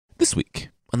This week,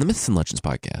 on the Myths and Legends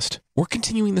podcast, we're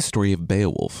continuing the story of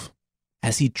Beowulf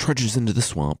as he trudges into the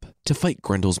swamp to fight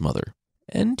Grendel's mother.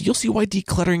 And you'll see why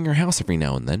decluttering your house every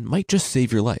now and then might just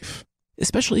save your life,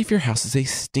 especially if your house is a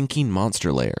stinking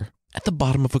monster lair at the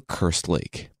bottom of a cursed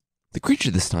lake. The creature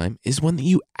this time is one that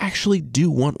you actually do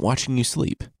want watching you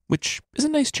sleep, which is a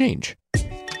nice change.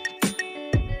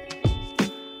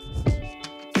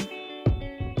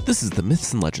 This is the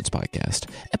Myths and Legends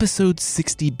podcast, episode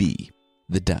 60B,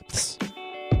 The Depths.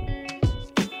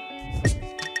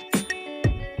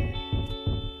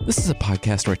 This is a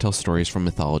podcast where I tell stories from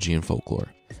mythology and folklore.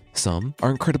 Some are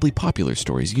incredibly popular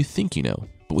stories you think you know,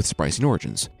 but with surprising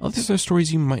origins. Others are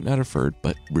stories you might not have heard,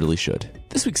 but really should.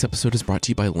 This week's episode is brought to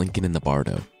you by Lincoln in the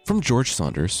Bardo. From George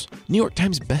Saunders, New York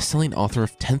Times bestselling author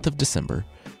of 10th of December,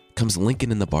 comes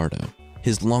Lincoln in the Bardo,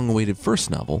 his long-awaited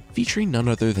first novel featuring none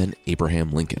other than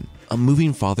Abraham Lincoln. A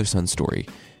moving father-son story,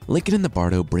 Lincoln in the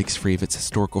Bardo breaks free of its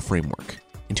historical framework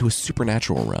into a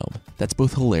supernatural realm that's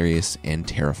both hilarious and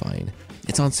terrifying.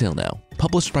 It's on sale now,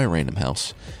 published by Random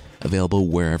House, available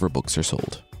wherever books are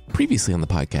sold. Previously on the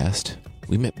podcast,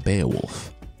 we met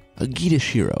Beowulf, a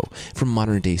Geatish hero from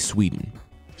modern-day Sweden.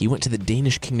 He went to the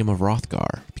Danish kingdom of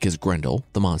Hrothgar because Grendel,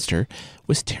 the monster,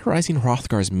 was terrorizing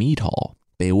Hrothgar's mead hall.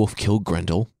 Beowulf killed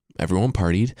Grendel, everyone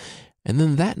partied, and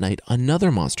then that night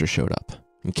another monster showed up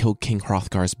and killed King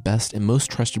Hrothgar's best and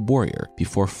most trusted warrior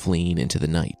before fleeing into the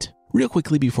night. Real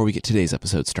quickly before we get today's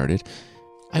episode started,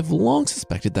 I've long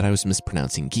suspected that I was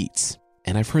mispronouncing Geats,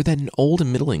 and I've heard that in Old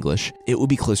and Middle English, it would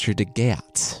be closer to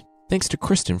Geats. Thanks to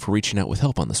Kristen for reaching out with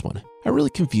help on this one. I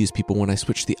really confused people when I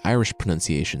switched the Irish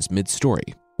pronunciations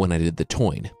mid-story when I did the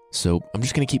Toyne, so I'm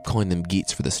just going to keep calling them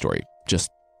Geats for this story, just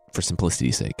for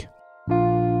simplicity's sake.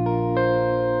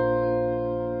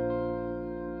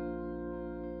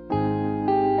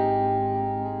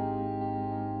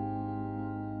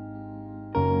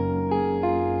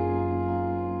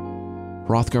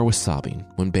 Hrothgar was sobbing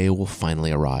when Beowulf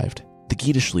finally arrived. The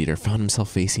Geatish leader found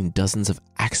himself facing dozens of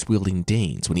axe-wielding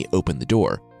Danes when he opened the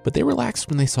door, but they relaxed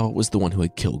when they saw it was the one who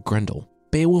had killed Grendel.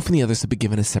 Beowulf and the others had been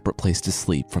given a separate place to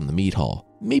sleep from the mead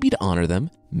hall, maybe to honor them,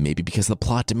 maybe because the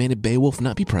plot demanded Beowulf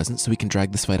not be present so he can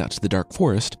drag this fight out to the dark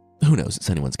forest. Who knows, it's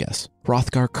anyone's guess.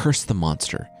 Hrothgar cursed the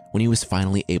monster when he was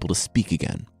finally able to speak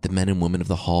again. The men and women of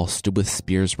the hall stood with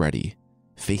spears ready,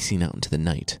 facing out into the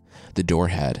night. The door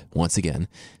had, once again,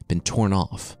 been torn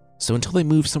off, so until they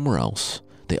moved somewhere else,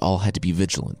 they all had to be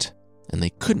vigilant, and they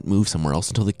couldn't move somewhere else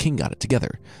until the king got it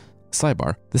together.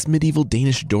 Sidebar, this medieval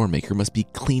Danish doormaker must be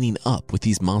cleaning up with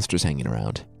these monsters hanging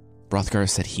around. Hrothgar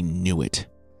said he knew it.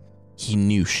 He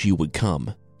knew she would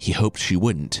come. He hoped she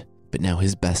wouldn't, but now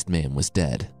his best man was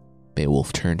dead.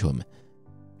 Beowulf turned to him.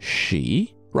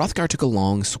 She? Hrothgar took a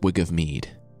long swig of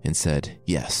mead and said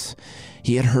yes.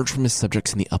 He had heard from his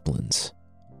subjects in the uplands,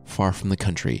 far from the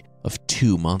country, of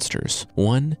two monsters.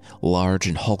 One, large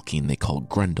and hulking, they called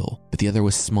Grendel, but the other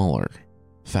was smaller,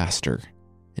 faster,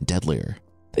 and deadlier.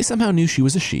 They somehow knew she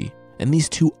was a she, and these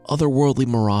two otherworldly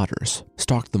marauders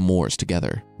stalked the moors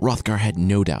together. Hrothgar had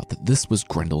no doubt that this was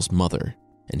Grendel's mother,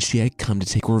 and she had come to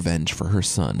take revenge for her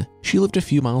son. She lived a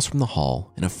few miles from the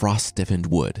hall in a frost-stiffened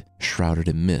wood, shrouded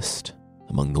in mist,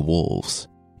 among the wolves.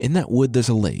 In that wood there's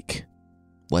a lake.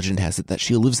 Legend has it that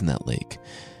she lives in that lake,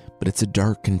 but it's a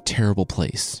dark and terrible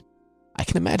place. I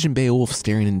can imagine Beowulf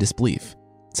staring in disbelief,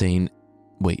 saying,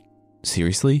 wait,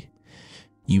 seriously?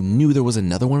 You knew there was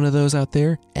another one of those out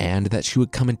there, and that she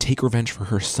would come and take revenge for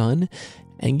her son,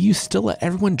 and you still let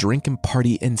everyone drink and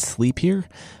party and sleep here?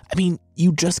 I mean,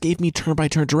 you just gave me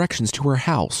turn-by-turn directions to her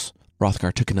house.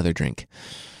 Hrothgar took another drink.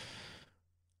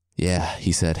 Yeah,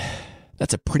 he said,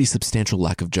 that's a pretty substantial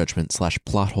lack of judgment /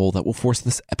 plot hole that will force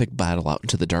this epic battle out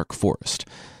into the dark forest.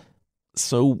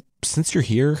 So, since you're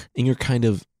here, and you're kind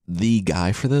of the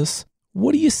guy for this,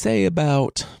 what do you say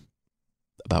about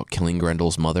killing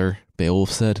Grendel's mother?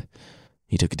 Beowulf said.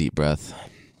 He took a deep breath.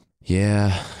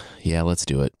 Yeah, let's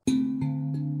do it.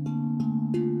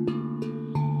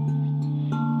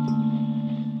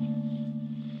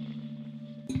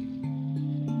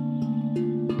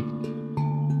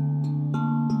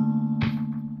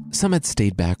 Some had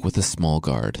stayed back with a small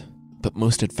guard, but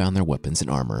most had found their weapons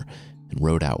and armor and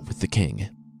rode out with the king.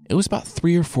 It was about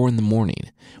 3 or 4 in the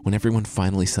morning when everyone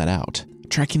finally set out,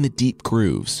 tracking the deep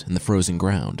grooves in the frozen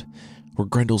ground where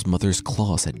Grendel's mother's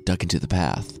claws had dug into the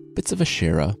path. Bits of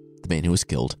Ashera, the man who was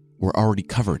killed, were already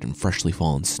covered in freshly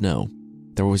fallen snow.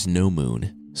 There was no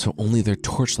moon, so only their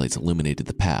torchlights illuminated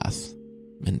the path,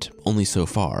 and only so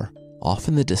far. Off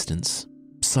in the distance,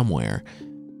 somewhere,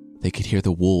 they could hear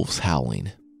the wolves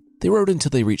howling. They rode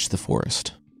until they reached the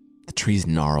forest. The trees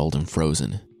gnarled and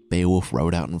frozen. Beowulf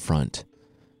rode out in front,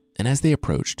 And as they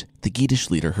approached, the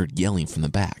Geatish leader heard yelling from the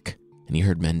back, and he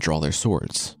heard men draw their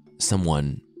swords.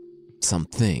 Something,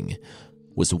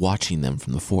 was watching them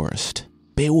from the forest.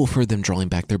 Beowulf heard them drawing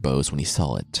back their bows when he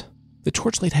saw it. The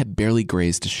torchlight had barely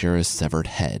grazed Ashera's severed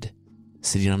head,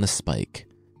 sitting on a spike,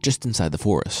 just inside the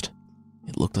forest.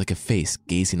 It looked like a face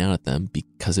gazing out at them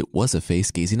because it was a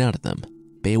face gazing out at them.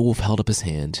 Beowulf held up his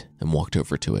hand and walked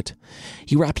over to it.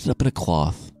 He wrapped it up in a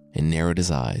cloth and narrowed his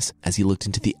eyes as he looked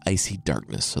into the icy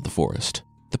darkness of the forest.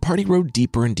 The party rode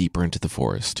deeper and deeper into the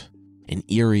forest, and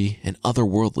eerie and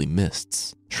otherworldly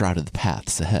mists shrouded the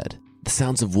paths ahead. The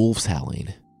sounds of wolves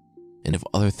howling and of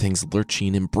other things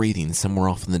lurching and breathing somewhere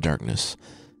off in the darkness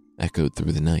echoed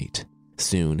through the night.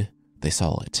 Soon, they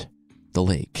saw it. The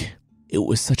lake. It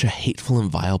was such a hateful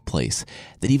and vile place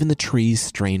that even the trees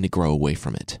strained to grow away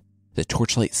from it. The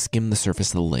torchlight skimmed the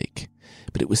surface of the lake,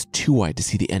 but it was too wide to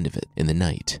see the end of it in the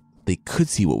night. They could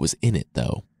see what was in it,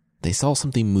 though. They saw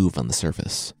something move on the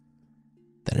surface.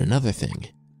 Then another thing.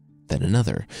 Then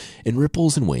another. In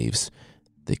ripples and waves,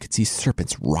 they could see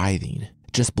serpents writhing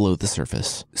just below the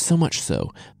surface, so much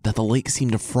so that the lake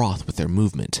seemed to froth with their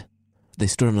movement. They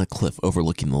stood on a cliff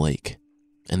overlooking the lake,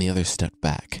 and the others stepped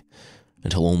back,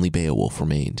 until only Beowulf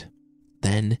remained.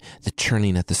 Then the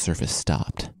churning at the surface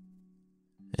stopped,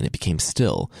 and it became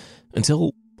still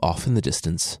until, off in the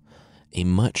distance, a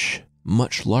much,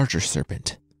 much larger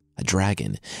serpent, a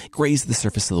dragon, grazed the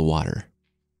surface of the water.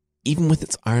 Even with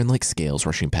its iron-like scales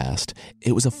rushing past,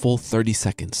 it was a full 30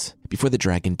 seconds before the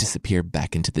dragon disappeared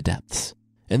back into the depths.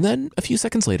 And then, a few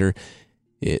seconds later,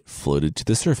 it floated to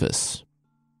the surface,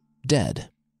 dead.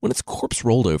 When its corpse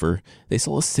rolled over, they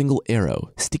saw a single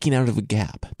arrow sticking out of a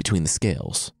gap between the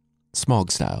scales,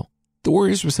 Smaug style. The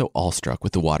warriors were so awestruck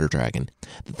with the water dragon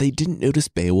that they didn't notice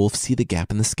Beowulf see the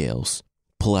gap in the scales,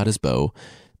 pull out his bow,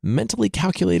 mentally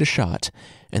calculate a shot,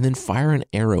 and then fire an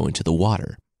arrow into the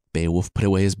water. Beowulf put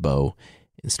away his bow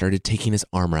and started taking his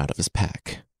armor out of his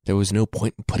pack. There was no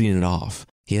point in putting it off.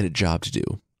 He had a job to do.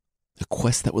 A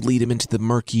quest that would lead him into the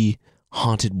murky,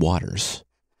 haunted waters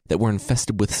that were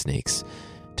infested with snakes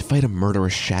to fight a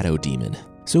murderous shadow demon.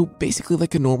 So basically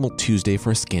like a normal Tuesday for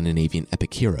a Scandinavian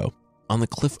epic hero. On the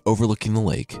cliff overlooking the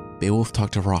lake, Beowulf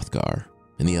talked to Hrothgar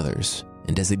and the others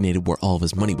and designated where all of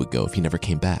his money would go if he never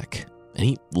came back. And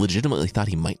he legitimately thought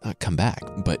he might not come back,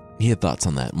 but he had thoughts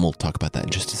on that, and we'll talk about that in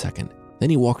just a second. Then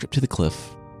he walked up to the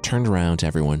cliff, turned around to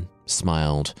everyone,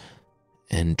 smiled,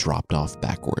 and dropped off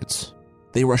backwards.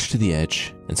 They rushed to the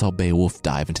edge and saw Beowulf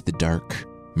dive into the dark,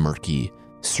 murky,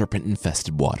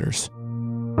 serpent-infested waters.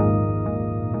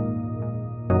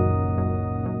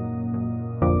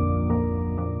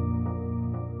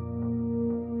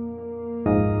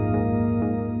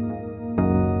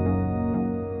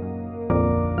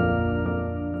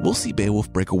 We'll see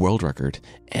Beowulf break a world record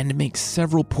and make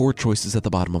several poor choices at the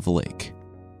bottom of the lake.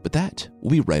 But that will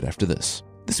be right after this.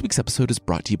 This week's episode is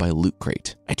brought to you by Loot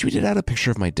Crate. I tweeted out a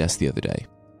picture of my desk the other day,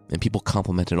 and people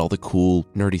complimented all the cool,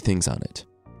 nerdy things on it.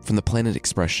 From the Planet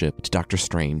Express ship to Doctor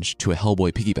Strange to a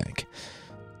Hellboy piggy bank.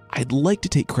 I'd like to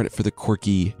take credit for the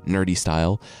quirky, nerdy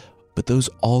style, but those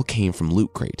all came from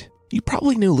Loot Crate. You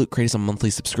probably know Loot Crate is a monthly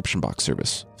subscription box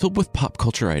service filled with pop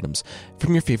culture items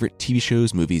from your favorite TV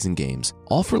shows, movies, and games,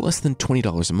 all for less than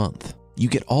 $20 a month. You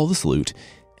get all this loot,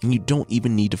 and you don't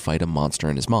even need to fight a monster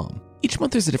and his mom. Each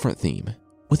month there's a different theme,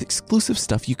 with exclusive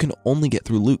stuff you can only get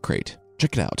through Loot Crate.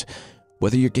 Check it out.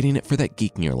 Whether you're getting it for that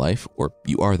geek in your life, or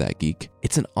you are that geek,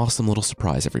 it's an awesome little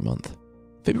surprise every month.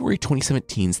 February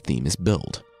 2017's theme is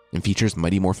Build, and features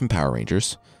Mighty Morphin Power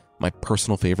Rangers, my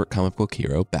personal favorite comic book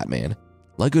hero, Batman,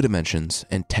 LEGO Dimensions,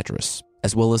 and Tetris,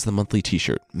 as well as the monthly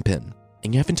t-shirt and pin.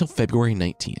 And you have until February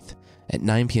 19th at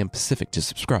 9 p.m. Pacific to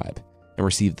subscribe and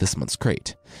receive this month's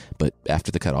crate. But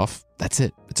after the cutoff, that's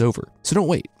it. It's over. So don't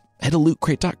wait. Head to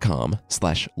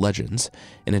lootcrate.com/legends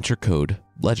and enter code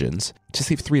LEGENDS to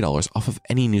save $3 off of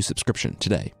any new subscription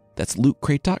today. That's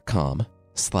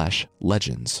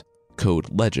lootcrate.com/legends, code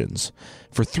LEGENDS,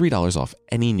 for $3 off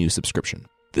any new subscription.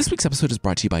 This week's episode is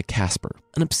brought to you by Casper,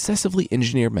 an obsessively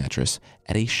engineered mattress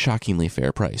at a shockingly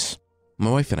fair price. My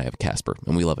wife and I have a Casper,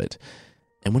 and we love it.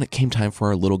 And when it came time for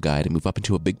our little guy to move up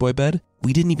into a big boy bed,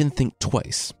 we didn't even think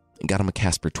twice and got him a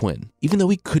Casper Twin. Even though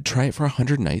we could try it for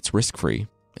 100 nights risk-free,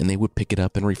 and they would pick it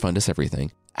up and refund us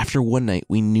everything, after one night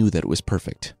we knew that it was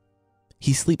perfect.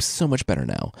 He sleeps so much better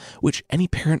now, which any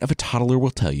parent of a toddler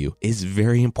will tell you is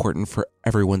very important for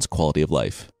everyone's quality of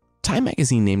life. Time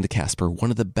magazine named the Casper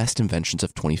one of the best inventions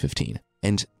of 2015,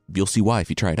 and you'll see why if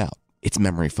you try it out. It's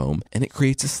memory foam, and it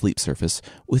creates a sleep surface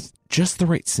with just the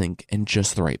right sink and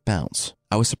just the right bounce.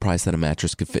 I was surprised that a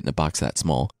mattress could fit in a box that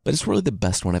small, but it's really the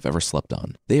best one I've ever slept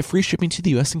on. They have free shipping to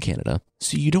the US and Canada,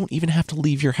 so you don't even have to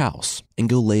leave your house and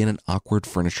go lay in an awkward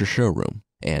furniture showroom.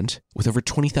 And with over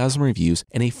 20,000 reviews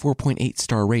and a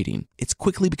 4.8-star rating, it's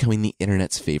quickly becoming the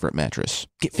internet's favorite mattress.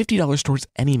 Get $50 towards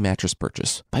any mattress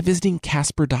purchase by visiting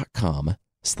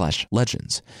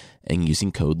Casper.com/legends and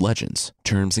using code LEGENDS.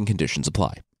 Terms and conditions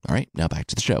apply. All right, now back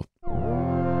to the show.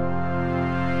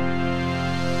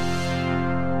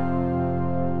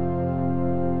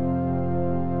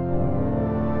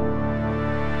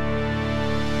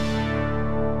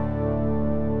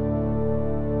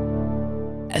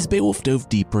 As Beowulf dove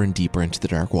deeper and deeper into the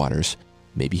dark waters,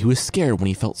 maybe he was scared when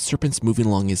he felt serpents moving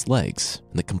along his legs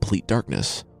in the complete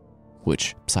darkness.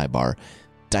 Which, sidebar,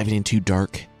 diving into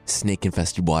dark,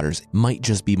 snake-infested waters might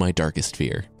just be my darkest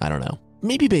fear. I don't know.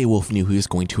 Maybe Beowulf knew he was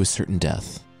going to a certain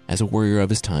death. As a warrior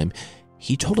of his time,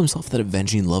 he told himself that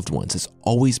avenging loved ones is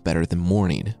always better than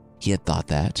mourning. He had thought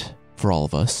that, for all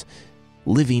of us,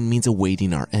 living means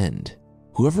awaiting our end.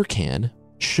 Whoever can,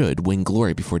 should win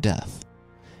glory before death.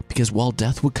 Because while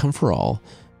death would come for all,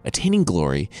 attaining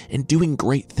glory and doing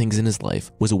great things in his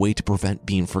life was a way to prevent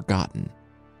being forgotten,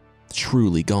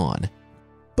 truly gone.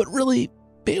 But really,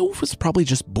 Beowulf was probably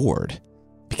just bored,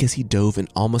 because he dove in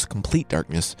almost complete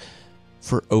darkness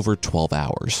for over 12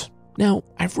 hours. Now,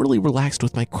 I've really relaxed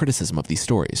with my criticism of these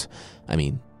stories. I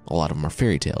mean, a lot of them are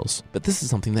fairy tales, but this is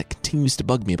something that continues to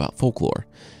bug me about folklore.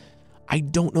 I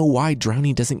don't know why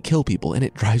drowning doesn't kill people, and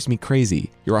it drives me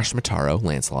crazy. Urashima,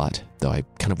 Lancelot, though I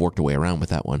kind of worked a way around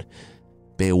with that one,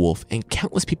 Beowulf, and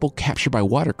countless people captured by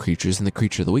water creatures in the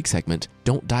Creature of the Week segment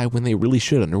don't die when they really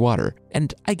should underwater.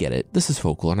 And I get it, this is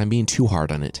folklore and I'm being too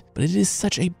hard on it, but it is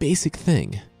such a basic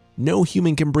thing. No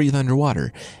human can breathe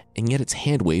underwater, and yet it's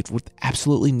hand-waved with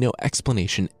absolutely no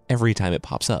explanation every time it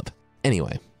pops up.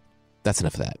 Anyway, that's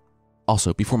enough of that.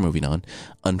 Also, before moving on,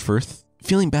 Unferth,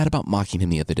 feeling bad about mocking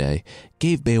him the other day,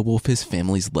 gave Beowulf his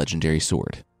family's legendary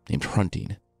sword, named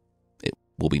Hrunting. It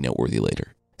will be noteworthy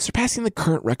later. Surpassing the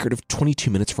current record of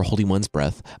 22 minutes for holding one's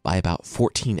breath by about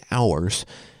 14 hours,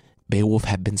 Beowulf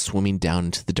had been swimming down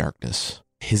into the darkness,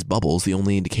 his bubbles the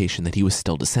only indication that he was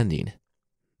still descending.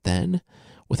 Then,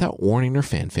 without warning or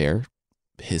fanfare,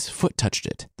 his foot touched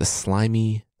it, the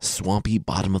slimy, swampy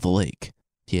bottom of the lake.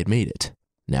 He had made it.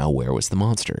 Now where was the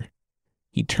monster?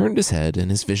 He turned his head, and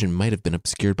his vision might have been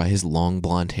obscured by his long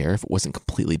blonde hair if it wasn't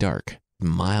completely dark.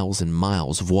 Miles and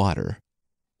miles of water.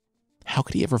 How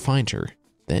could he ever find her?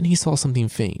 Then he saw something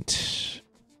faint,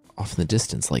 off in the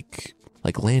distance, like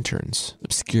lanterns,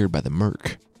 obscured by the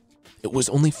murk. It was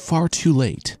only far too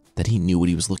late that he knew what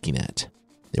he was looking at.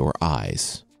 There were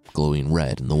eyes, glowing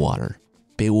red in the water.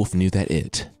 Beowulf knew that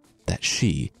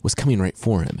she, was coming right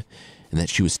for him, and that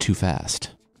she was too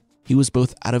fast. He was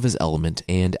both out of his element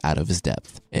and out of his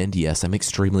depth, and yes, I'm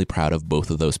extremely proud of both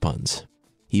of those puns.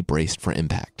 He braced for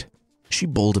impact. She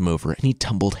bowled him over, and he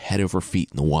tumbled head over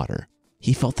feet in the water.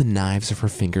 He felt the knives of her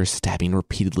fingers stabbing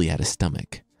repeatedly at his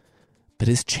stomach, but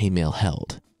his chainmail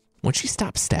held. When she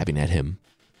stopped stabbing at him,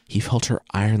 he felt her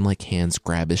iron-like hands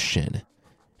grab his shin,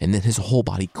 and then his whole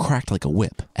body cracked like a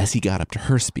whip as he got up to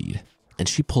her speed, and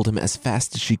she pulled him as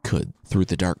fast as she could through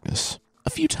the darkness.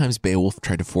 A few times Beowulf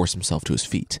tried to force himself to his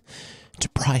feet, to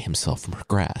pry himself from her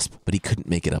grasp, but he couldn't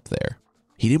make it up there.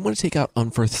 He didn't want to take out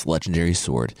Unferth's legendary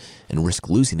sword and risk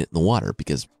losing it in the water,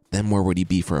 because then where would he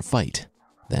be for a fight?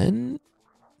 Then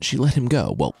she let him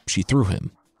go. Well, she threw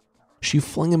him. She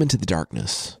flung him into the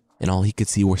darkness, and all he could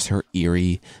see was her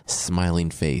eerie, smiling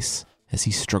face as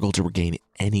he struggled to regain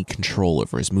any control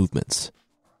over his movements.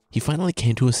 He finally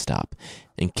came to a stop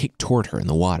and kicked toward her in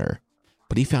the water,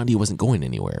 but he found he wasn't going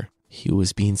anywhere. He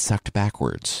was being sucked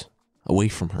backwards, away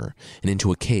from her, and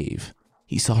into a cave.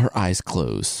 He saw her eyes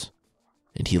close,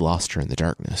 and he lost her in the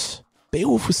darkness.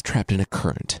 Beowulf was trapped in a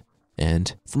current,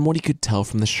 and from what he could tell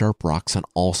from the sharp rocks on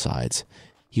all sides,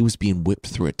 he was being whipped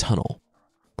through a tunnel.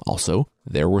 Also,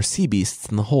 there were sea beasts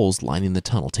in the holes lining the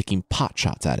tunnel taking pot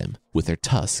shots at him with their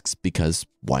tusks because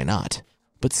why not?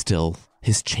 But still,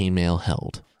 his chainmail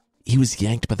held. He was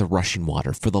yanked by the rushing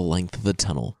water for the length of the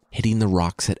tunnel, hitting the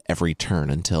rocks at every turn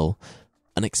until,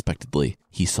 unexpectedly,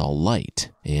 he saw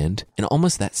light, and in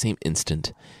almost that same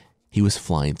instant, he was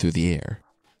flying through the air.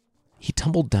 He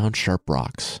tumbled down sharp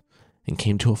rocks and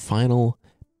came to a final,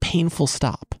 painful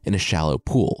stop in a shallow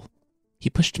pool. He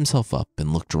pushed himself up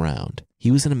and looked around. He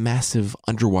was in a massive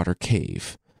underwater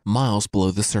cave, miles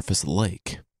below the surface of the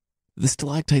lake. The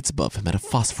stalactites above him had a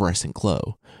phosphorescent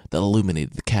glow that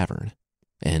illuminated the cavern,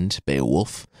 and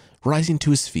Beowulf, rising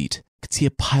to his feet, could see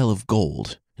a pile of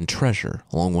gold and treasure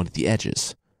along one of the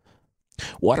edges.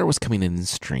 Water was coming in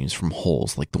streams from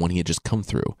holes like the one he had just come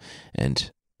through,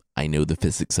 and I know the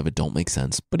physics of it don't make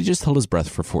sense, but he just held his breath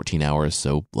for 14 hours,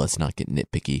 so let's not get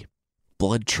nitpicky.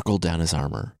 Blood trickled down his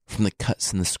armor, from the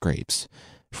cuts and the scrapes,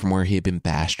 from where he had been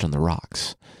bashed on the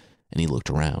rocks, and he looked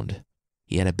around.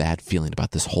 He had a bad feeling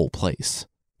about this whole place.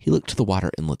 He looked to the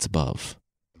water inlets above,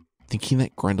 thinking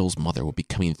that Grendel's mother would be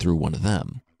coming through one of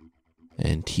them,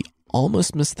 and he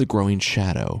almost missed the growing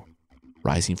shadow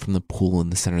rising from the pool in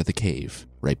the center of the cave,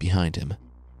 right behind him.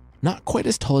 Not quite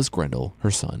as tall as Grendel,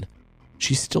 her son,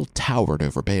 she still towered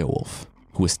over Beowulf,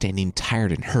 who was standing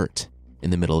tired and hurt in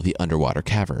the middle of the underwater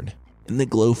cavern. In the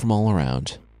glow from all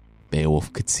around,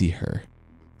 Beowulf could see her,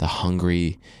 the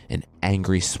hungry and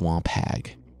angry swamp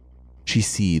hag. She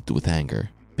seethed with anger.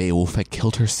 Beowulf had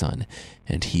killed her son,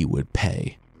 and he would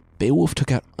pay. Beowulf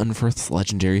took out Unferth's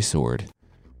legendary sword,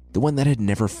 the one that had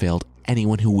never failed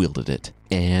anyone who wielded it,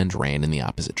 and ran in the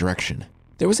opposite direction.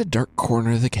 There was a dark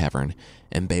corner of the cavern,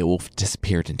 and Beowulf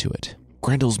disappeared into it.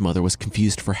 Grendel's mother was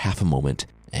confused for half a moment,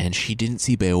 and she didn't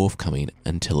see Beowulf coming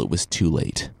until it was too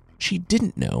late. She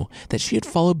didn't know that she had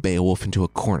followed Beowulf into a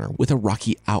corner with a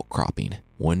rocky outcropping,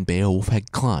 one Beowulf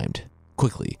had climbed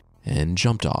quickly and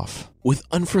jumped off. With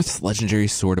Unferth's legendary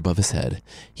sword above his head,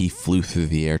 he flew through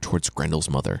the air towards Grendel's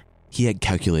mother. He had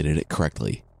calculated it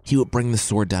correctly. He would bring the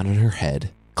sword down on her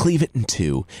head, cleave it in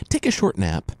two, take a short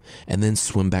nap, and then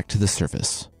swim back to the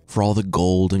surface for all the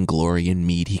gold and glory and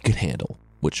mead he could handle,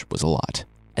 which was a lot.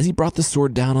 As he brought the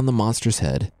sword down on the monster's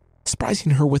head,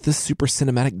 surprising her with this super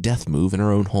cinematic death move in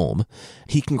her own home,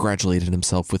 he congratulated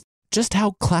himself with just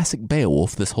how classic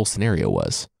Beowulf this whole scenario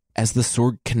was. As the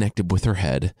sword connected with her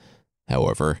head,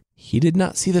 however, he did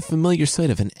not see the familiar sight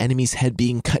of an enemy's head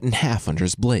being cut in half under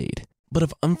his blade, but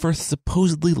of Unferth's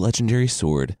supposedly legendary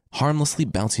sword harmlessly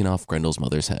bouncing off Grendel's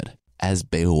mother's head, as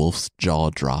Beowulf's jaw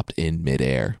dropped in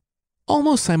midair.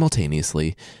 Almost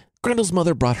simultaneously, Grendel's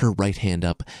mother brought her right hand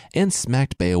up and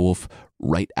smacked Beowulf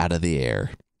right out of the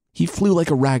air. He flew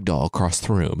like a ragdoll across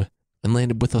the room and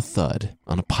landed with a thud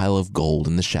on a pile of gold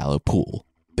in the shallow pool.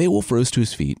 Beowulf rose to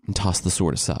his feet and tossed the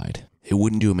sword aside. It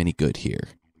wouldn't do him any good here.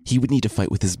 He would need to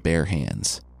fight with his bare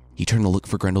hands. He turned to look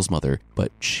for Grendel's mother,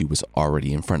 but she was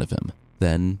already in front of him.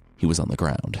 Then he was on the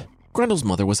ground. Grendel's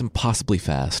mother was impossibly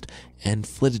fast and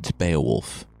flitted to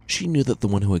Beowulf. She knew that the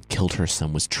one who had killed her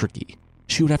son was tricky.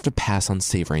 She would have to pass on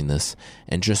savoring this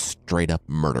and just straight up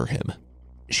murder him.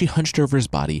 She hunched over his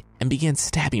body and began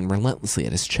stabbing relentlessly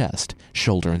at his chest,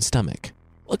 shoulder, and stomach.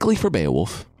 Luckily for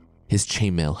Beowulf, his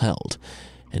chainmail held,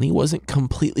 and he wasn't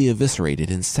completely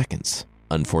eviscerated in seconds.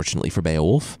 Unfortunately for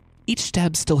Beowulf, each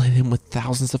stab still hit him with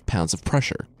thousands of pounds of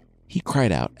pressure. He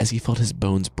cried out as he felt his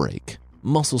bones break,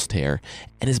 muscles tear,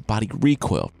 and his body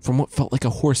recoil from what felt like a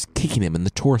horse kicking him in the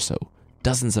torso.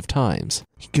 Dozens of times,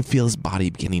 he could feel his body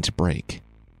beginning to break.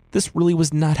 This really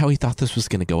was not how he thought this was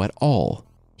going to go at all.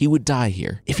 He would die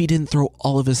here if he didn't throw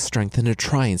all of his strength into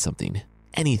trying something,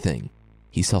 anything.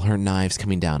 He saw her knives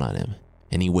coming down on him,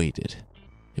 and he waited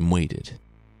and waited,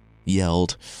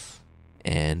 yelled,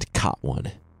 and caught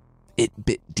one. It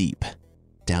bit deep,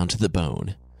 down to the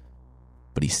bone,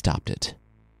 but he stopped it.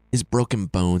 His broken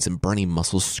bones and burning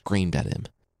muscles screamed at him,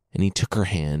 and he took her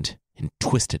hand and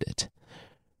twisted it,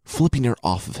 flipping her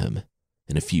off of him,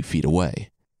 and a few feet away.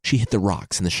 She hit the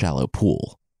rocks in the shallow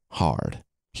pool, hard.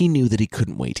 He knew that he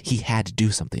couldn't wait. He had to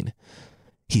do something.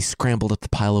 He scrambled up the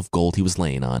pile of gold he was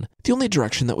laying on, the only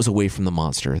direction that was away from the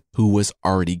monster, who was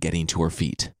already getting to her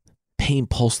feet. Pain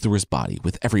pulsed through his body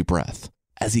with every breath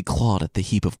as he clawed at the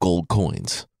heap of gold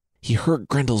coins. He heard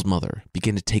Grendel's mother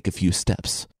begin to take a few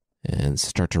steps and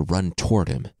start to run toward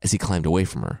him as he climbed away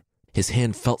from her. His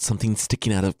hand felt something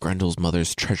sticking out of Grendel's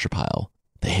mother's treasure pile,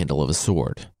 the handle of a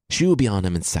sword. She would be on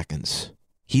him in seconds.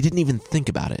 He didn't even think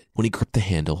about it when he gripped the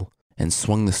handle and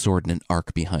swung the sword in an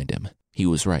arc behind him. He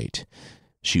was right.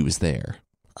 She was there.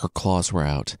 Her claws were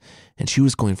out, and she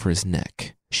was going for his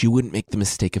neck. She wouldn't make the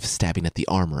mistake of stabbing at the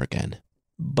armor again.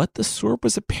 But the sword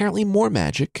was apparently more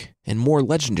magic and more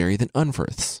legendary than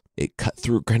Unferth's. It cut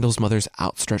through Grendel's mother's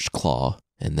outstretched claw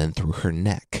and then through her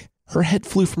neck. Her head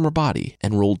flew from her body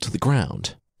and rolled to the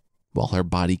ground, while her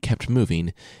body kept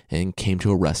moving and came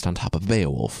to a rest on top of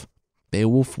Beowulf.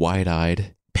 Beowulf,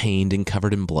 wide-eyed, pained and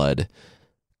covered in blood,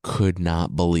 could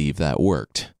not believe that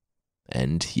worked.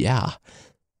 And yeah,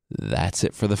 that's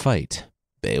it for the fight.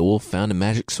 Beowulf found a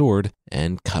magic sword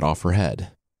and cut off her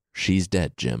head. She's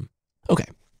dead, Jim. Okay,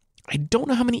 I don't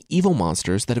know how many evil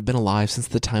monsters that have been alive since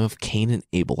the time of Cain and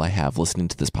Abel I have listening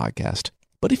to this podcast,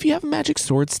 but if you have a magic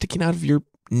sword sticking out of your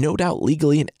no doubt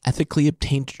legally and ethically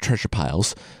obtained treasure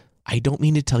piles, I don't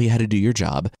mean to tell you how to do your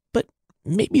job, but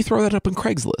maybe throw that up on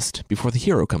Craigslist before the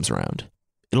hero comes around.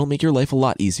 It'll make your life a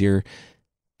lot easier,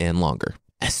 and longer.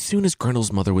 As soon as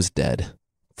Grendel's mother was dead,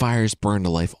 fires burned to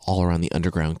life all around the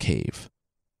underground cave,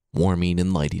 warming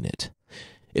and lighting it.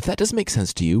 If that doesn't make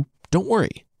sense to you, don't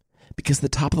worry, because the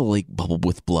top of the lake bubbled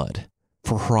with blood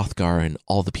for Hrothgar and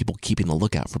all the people keeping a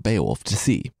lookout for Beowulf to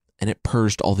see, and it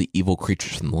purged all the evil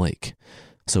creatures from the lake.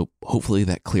 So hopefully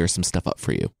that clears some stuff up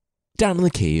for you. Down in the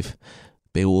cave,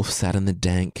 Beowulf sat in the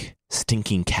dank,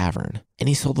 stinking cavern, and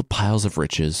he saw the piles of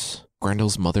riches,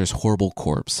 Grendel's mother's horrible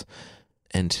corpse,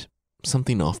 and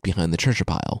something off behind the treasure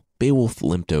pile. Beowulf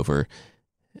limped over,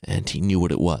 and he knew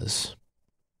what it was.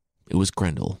 It was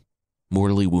Grendel,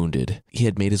 mortally wounded. He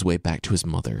had made his way back to his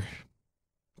mother.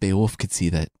 Beowulf could see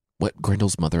that what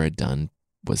Grendel's mother had done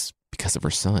was because of her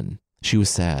son. She was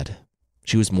sad.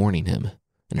 She was mourning him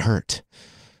and hurt.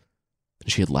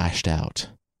 She had lashed out.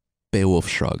 Beowulf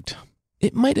shrugged.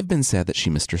 It might have been sad that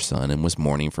she missed her son and was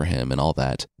mourning for him and all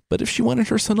that, but if she wanted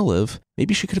her son to live,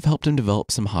 maybe she could have helped him develop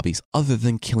some hobbies other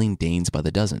than killing Danes by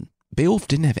the dozen. Beowulf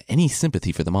didn't have any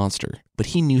sympathy for the monster, but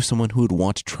he knew someone who would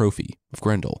want a trophy of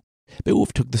Grendel.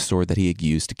 Beowulf took the sword that he had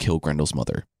used to kill Grendel's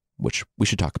mother, which we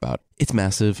should talk about. It's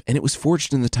massive, and it was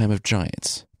forged in the time of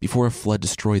giants, before a flood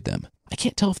destroyed them. I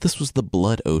can't tell if this was the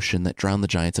blood ocean that drowned the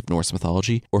giants of Norse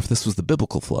mythology, or if this was the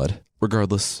biblical flood.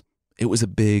 Regardless, it was a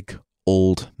big,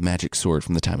 old, magic sword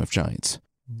from the time of giants.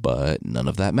 But none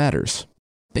of that matters.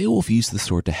 Beowulf used the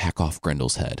sword to hack off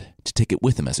Grendel's head, to take it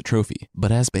with him as a trophy.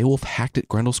 But as Beowulf hacked at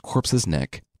Grendel's corpse's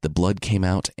neck, the blood came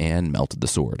out and melted the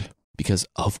sword. Because,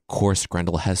 of course,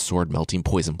 Grendel has sword-melting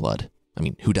poison blood. I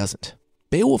mean, who doesn't?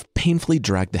 Beowulf painfully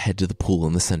dragged the head to the pool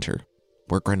in the center,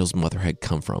 where Grendel's mother had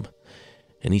come from,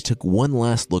 and he took one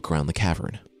last look around the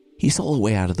cavern. He saw a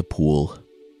way out of the pool,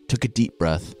 took a deep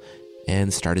breath,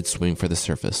 and started swimming for the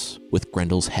surface, with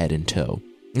Grendel's head in tow.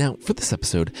 Now, for this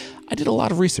episode, I did a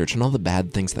lot of research on all the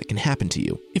bad things that can happen to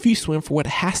you if you swim for what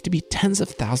has to be tens of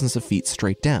thousands of feet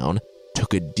straight down,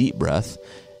 took a deep breath,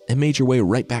 and made your way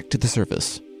right back to the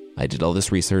surface. I did all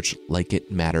this research like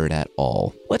it mattered at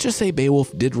all. Let's just say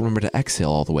Beowulf did remember to exhale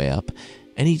all the way up,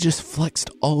 and he just flexed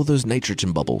all of those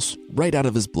nitrogen bubbles right out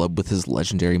of his blood with his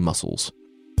legendary muscles.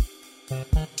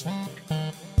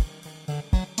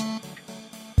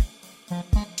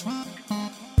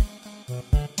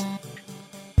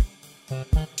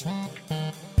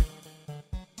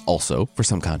 Also, for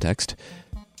some context,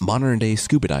 modern-day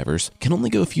scuba divers can only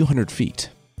go a few hundred feet,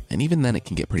 and even then it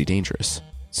can get pretty dangerous.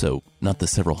 So, not the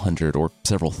several hundred or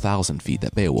several thousand feet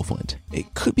that Beowulf went.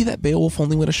 It could be that Beowulf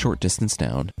only went a short distance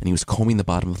down, and he was combing the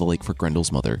bottom of the lake for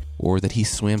Grendel's mother, or that he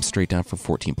swam straight down for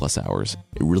 14 plus hours.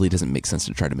 It really doesn't make sense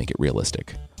to try to make it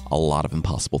realistic. A lot of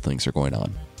impossible things are going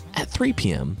on. At 3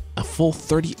 p.m., a full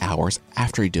 30 hours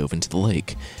after he dove into the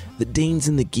lake, the Danes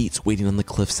and the Geats waiting on the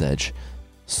cliff's edge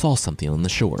saw something on the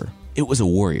shore. It was a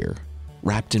warrior,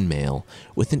 wrapped in mail,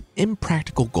 with an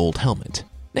impractical gold helmet.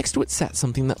 Next to it sat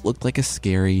something that looked like a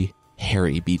scary,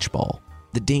 hairy beach ball.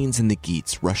 The Danes and the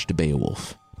Geats rushed to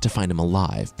Beowulf to find him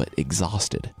alive but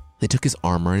exhausted. They took his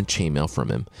armor and chainmail from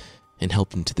him and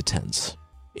helped him to the tents.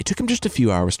 It took him just a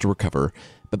few hours to recover,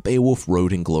 but Beowulf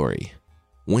rode in glory,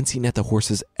 wincing at the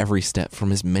horses every step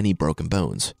from his many broken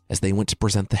bones as they went to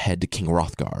present the head to King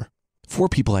Hrothgar. 4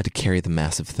 people had to carry the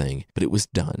massive thing, but it was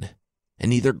done, and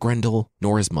neither Grendel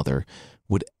nor his mother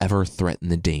would ever threaten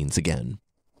the Danes again.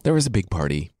 There was a big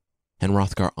party, and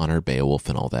Hrothgar honored Beowulf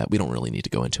and all that. We don't really need to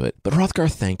go into it. But Hrothgar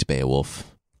thanked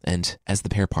Beowulf, and as the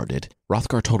pair parted,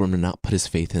 Hrothgar told him to not put his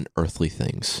faith in earthly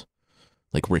things,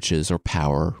 like riches or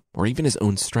power, or even his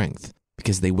own strength,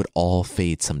 because they would all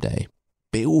fade someday.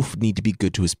 Beowulf would need to be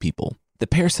good to his people. The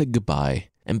pair said goodbye,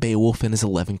 and Beowulf and his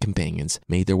 11 companions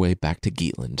made their way back to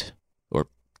Geatland, or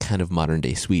kind of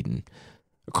modern-day Sweden,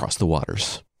 across the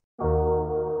waters.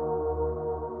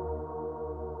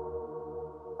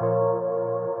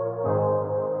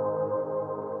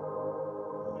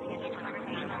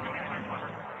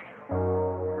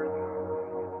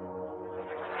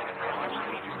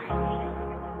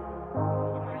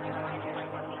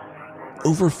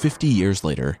 Over 50 years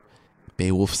later,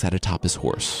 Beowulf sat atop his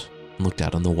horse and looked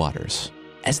out on the waters.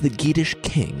 As the Geatish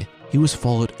king, he was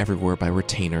followed everywhere by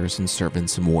retainers and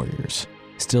servants and warriors.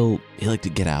 Still, he liked to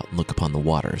get out and look upon the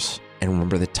waters and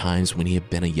remember the times when he had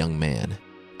been a young man,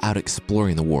 out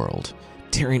exploring the world,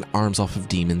 tearing arms off of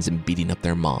demons and beating up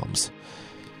their moms.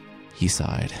 He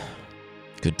sighed.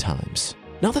 Good times.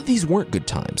 Not that these weren't good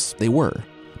times, they were.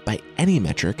 By any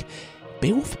metric,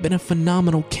 Beowulf had been a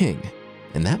phenomenal king,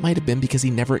 and that might have been because he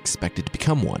never expected to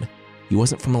become one. He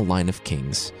wasn't from a line of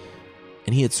kings,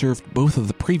 and he had served both of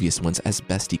the previous ones as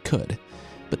best he could,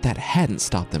 but that hadn't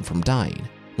stopped them from dying.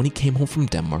 When he came home from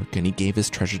Denmark and he gave his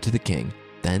treasure to the king,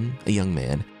 then, a young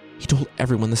man, he told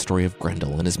everyone the story of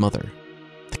Grendel and his mother,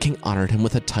 the king honored him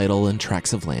with a title and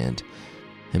tracts of land,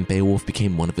 and Beowulf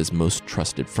became one of his most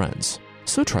trusted friends.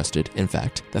 So trusted, in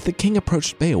fact, that the king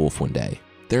approached Beowulf one day.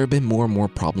 There have been more and more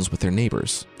problems with their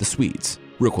neighbors, the Swedes.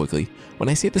 Real quickly, when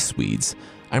I say the Swedes,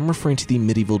 I'm referring to the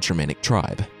medieval Germanic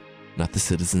tribe, not the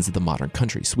citizens of the modern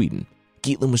country, Sweden.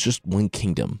 Geatland was just one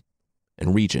kingdom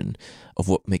and region of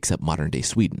what makes up modern-day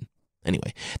Sweden.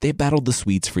 Anyway, they battled the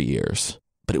Swedes for years,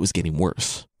 but it was getting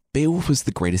worse. Beowulf was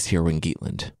the greatest hero in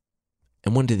Geatland,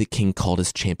 and one day the king called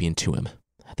his champion to him.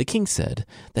 The king said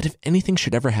that if anything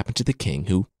should ever happen to the king,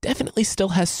 who definitely still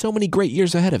has so many great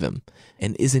years ahead of him,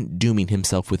 and isn't dooming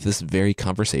himself with this very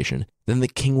conversation, then the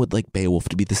king would like Beowulf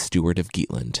to be the steward of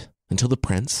Geatland, until the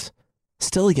prince,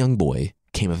 still a young boy,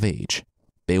 came of age.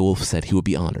 Beowulf said he would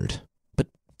be honored, but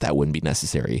that wouldn't be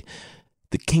necessary.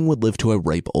 The king would live to a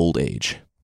ripe old age.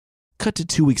 Cut to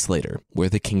 2 weeks later, where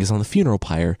the king is on the funeral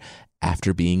pyre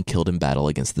after being killed in battle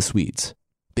against the Swedes.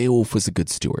 Beowulf was a good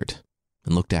steward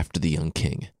and looked after the young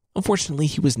king. Unfortunately,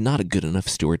 he was not a good enough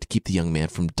steward to keep the young man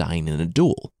from dying in a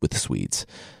duel with the Swedes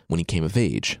when he came of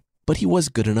age, but he was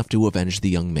good enough to avenge the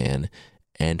young man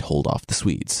and hold off the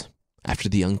Swedes. After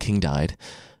the young king died,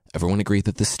 everyone agreed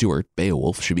that the steward,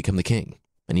 Beowulf, should become the king,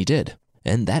 and he did.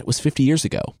 And that was 50 years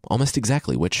ago, almost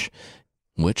exactly, which,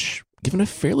 given a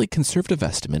fairly conservative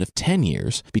estimate of 10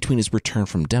 years between his return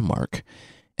from Denmark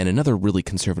and another really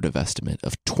conservative estimate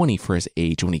of 20 for his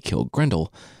age when he killed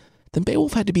Grendel, then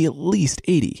Beowulf had to be at least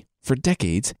 80. For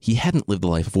decades, he hadn't lived the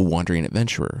life of a wandering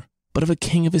adventurer, but of a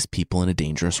king of his people in a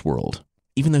dangerous world.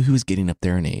 Even though he was getting up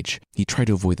there in age, he tried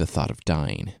to avoid the thought of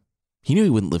dying. He knew he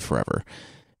wouldn't live forever,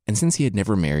 and since he had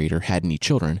never married or had any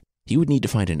children, he would need to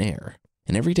find an heir,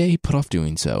 and every day he put off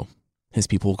doing so. His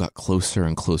people got closer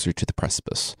and closer to the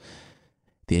precipice.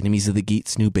 The enemies of the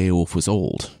Geats knew Beowulf was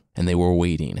old, and they were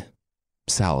waiting,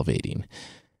 salivating,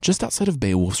 just outside of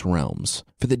Beowulf's realms,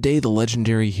 for the day the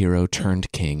legendary hero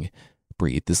turned king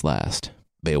breathed his last.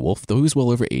 Beowulf, though he was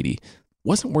well over 80,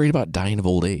 wasn't worried about dying of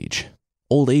old age.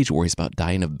 Old age worries about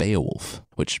dying of Beowulf,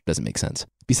 which doesn't make sense.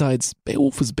 Besides,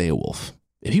 Beowulf was Beowulf.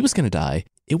 If he was going to die,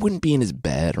 it wouldn't be in his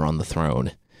bed or on the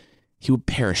throne. He would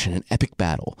perish in an epic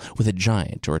battle with a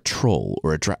giant or a troll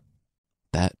or a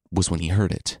That was when he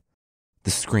heard it.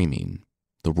 The screaming,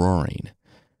 the roaring,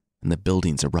 and the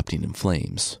buildings erupting in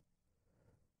flames.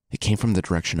 It came from the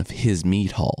direction of his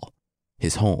mead hall,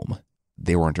 his home.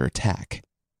 They were under attack,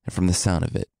 and from the sound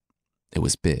of it, it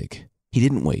was big. He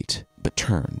didn't wait, but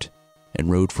turned,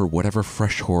 and rode for whatever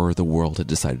fresh horror the world had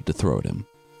decided to throw at him.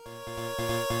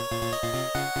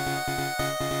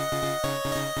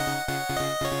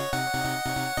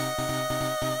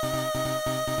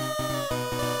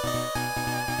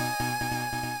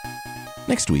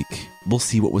 Next week, we'll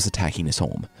see what was attacking his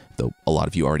home, though a lot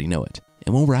of you already know it,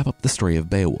 and we'll wrap up the story of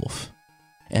Beowulf.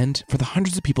 And for the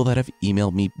hundreds of people that have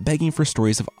emailed me begging for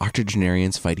stories of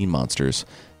octogenarians fighting monsters,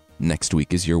 next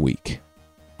week is your week.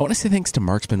 I want to say thanks to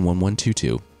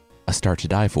Marksman1122, A Star to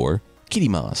Die For, Kitty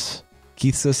Moss,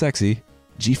 Keith So Sexy,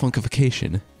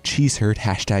 G-Funkification, Cheeseherd,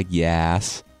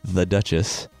 #Yass, The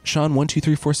Duchess,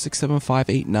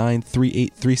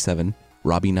 Sean1234675893837,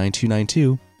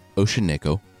 Robbie9292, Ocean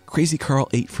Nico, Crazy Carl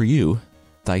 8 for You,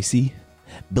 Thicey,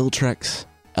 Bill Trex,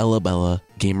 Ella Bella,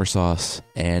 Gamer Sauce,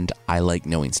 and I Like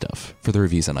Knowing Stuff for the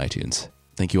reviews on iTunes.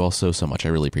 Thank you all so much. I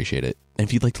really appreciate it. And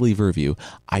if you'd like to leave a review,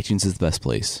 iTunes is the best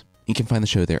place. You can find the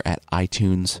show there at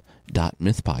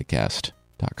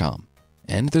itunes.mythpodcast.com.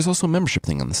 And there's also a membership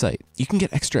thing on the site. You can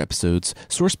get extra episodes,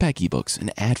 source pack ebooks,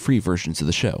 and ad-free versions of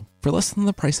the show for less than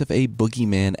the price of a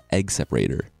Boogeyman egg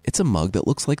separator. It's a mug that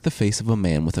looks like the face of a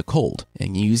man with a cold,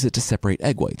 and you use it to separate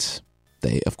egg whites.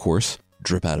 They, of course,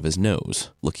 drip out of his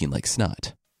nose, looking like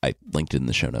snot. I linked it in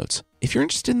the show notes. If you're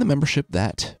interested in the membership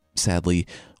that, sadly,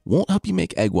 won't help you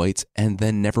make egg whites and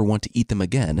then never want to eat them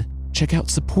again, check out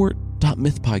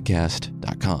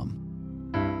support.mythpodcast.com.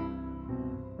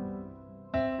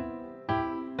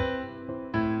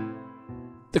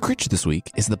 The creature this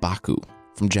week is the Baku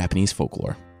from Japanese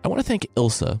folklore. I want to thank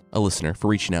Ilsa, a listener, for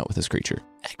reaching out with this creature.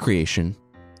 At creation,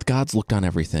 the gods looked on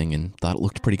everything and thought it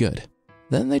looked pretty good.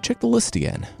 Then they checked the list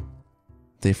again.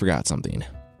 They forgot something.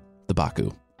 The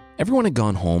Baku. Everyone had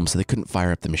gone home, so they couldn't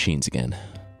fire up the machines again.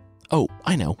 Oh,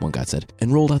 I know, one god said,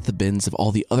 and rolled out the bins of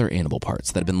all the other animal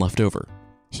parts that had been left over.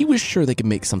 He was sure they could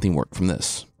make something work from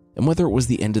this. And whether it was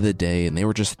the end of the day and they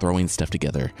were just throwing stuff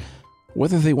together,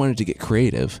 whether they wanted to get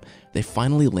creative, they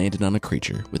finally landed on a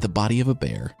creature with the body of a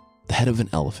bear, the head of an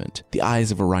elephant, the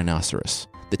eyes of a rhinoceros,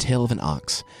 the tail of an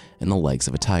ox, and the legs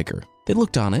of a tiger. They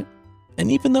looked on it,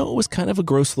 and even though it was kind of a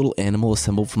gross little animal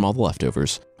assembled from all the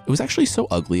leftovers, it was actually so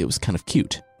ugly it was kind of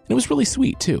cute. And it was really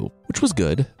sweet too, which was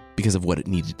good because of what it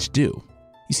needed to do.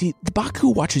 You see, the Baku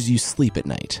watches you sleep at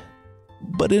night,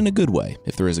 but in a good way,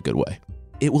 if there is a good way.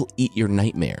 It will eat your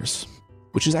nightmares,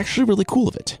 which is actually really cool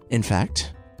of it. In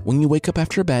fact, when you wake up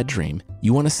after a bad dream,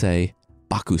 you want to say,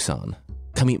 Baku-san,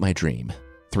 come eat my dream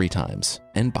 3 times,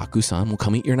 and Baku-san will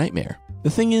come eat your nightmare. The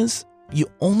thing is, you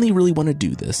only really want to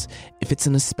do this if it's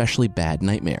an especially bad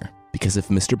nightmare, because if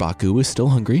Mr. Baku is still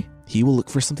hungry, he will look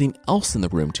for something else in the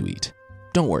room to eat.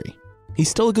 Don't worry, he's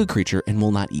still a good creature and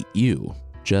will not eat you,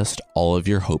 just all of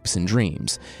your hopes and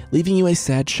dreams, leaving you a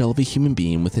sad shell of a human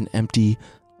being with an empty,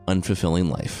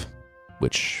 unfulfilling life,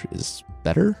 which is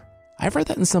better. I've read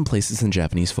that in some places in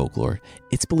Japanese folklore,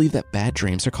 it's believed that bad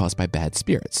dreams are caused by bad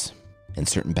spirits, and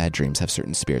certain bad dreams have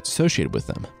certain spirits associated with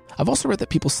them. I've also read that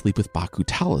people sleep with Baku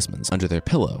talismans under their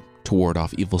pillow to ward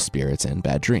off evil spirits and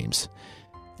bad dreams,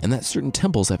 and that certain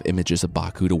temples have images of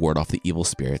Baku to ward off the evil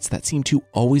spirits that seem to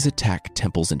always attack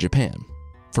temples in Japan.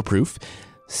 For proof,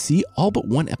 see all but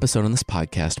one episode on this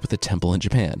podcast with a temple in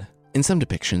Japan. In some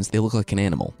depictions, they look like an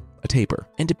animal, a tapir,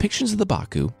 and depictions of the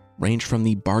Baku range from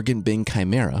the bargain bin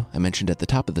chimera I mentioned at the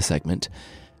top of the segment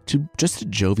to just a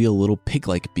jovial little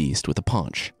pig-like beast with a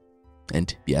paunch.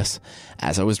 And yes,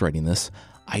 as I was writing this,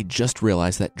 I just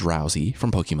realized that Drowsy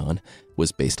from Pokemon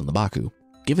was based on the Baku,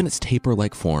 given its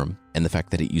tapir-like form and the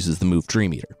fact that it uses the move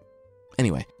Dream Eater.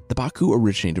 Anyway, the Baku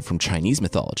originated from Chinese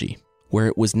mythology, where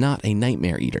it was not a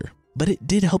nightmare eater, but it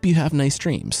did help you have nice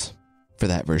dreams. For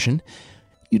that version,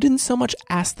 you didn't so much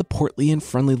ask the portly and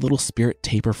friendly little spirit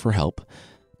tapir for help,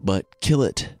 but kill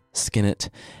it, skin it,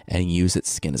 and use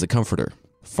its skin as a comforter.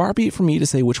 Far be it from me to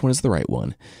say which one is the right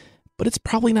one, but it's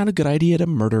probably not a good idea to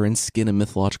murder and skin a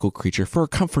mythological creature for a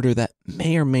comforter that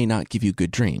may or may not give you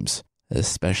good dreams,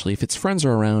 especially if its friends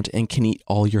are around and can eat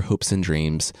all your hopes and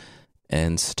dreams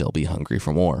and still be hungry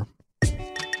for more.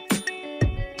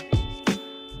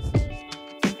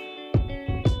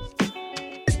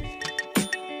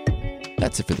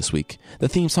 That's it for this week. The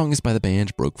theme song is by the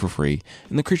band Broke for Free,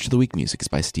 and the Creature of the Week music is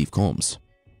by Steve Combs.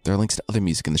 There are links to other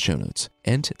music in the show notes.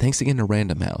 And thanks again to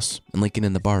Random House and Lincoln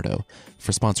in the Bardo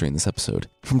for sponsoring this episode.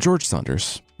 From George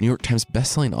Saunders, New York Times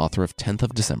bestselling author of 10th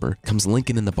of December, comes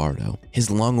Lincoln in the Bardo, his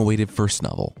long-awaited first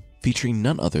novel, featuring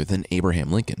none other than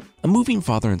Abraham Lincoln. A moving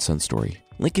father and son story,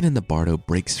 Lincoln in the Bardo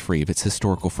breaks free of its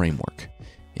historical framework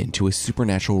into a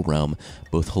supernatural realm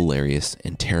both hilarious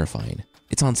and terrifying.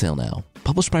 It's on sale now,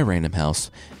 published by Random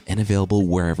House, and available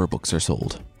wherever books are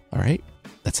sold. All right,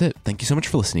 that's it. Thank you so much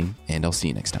for listening, and I'll see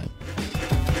you next time.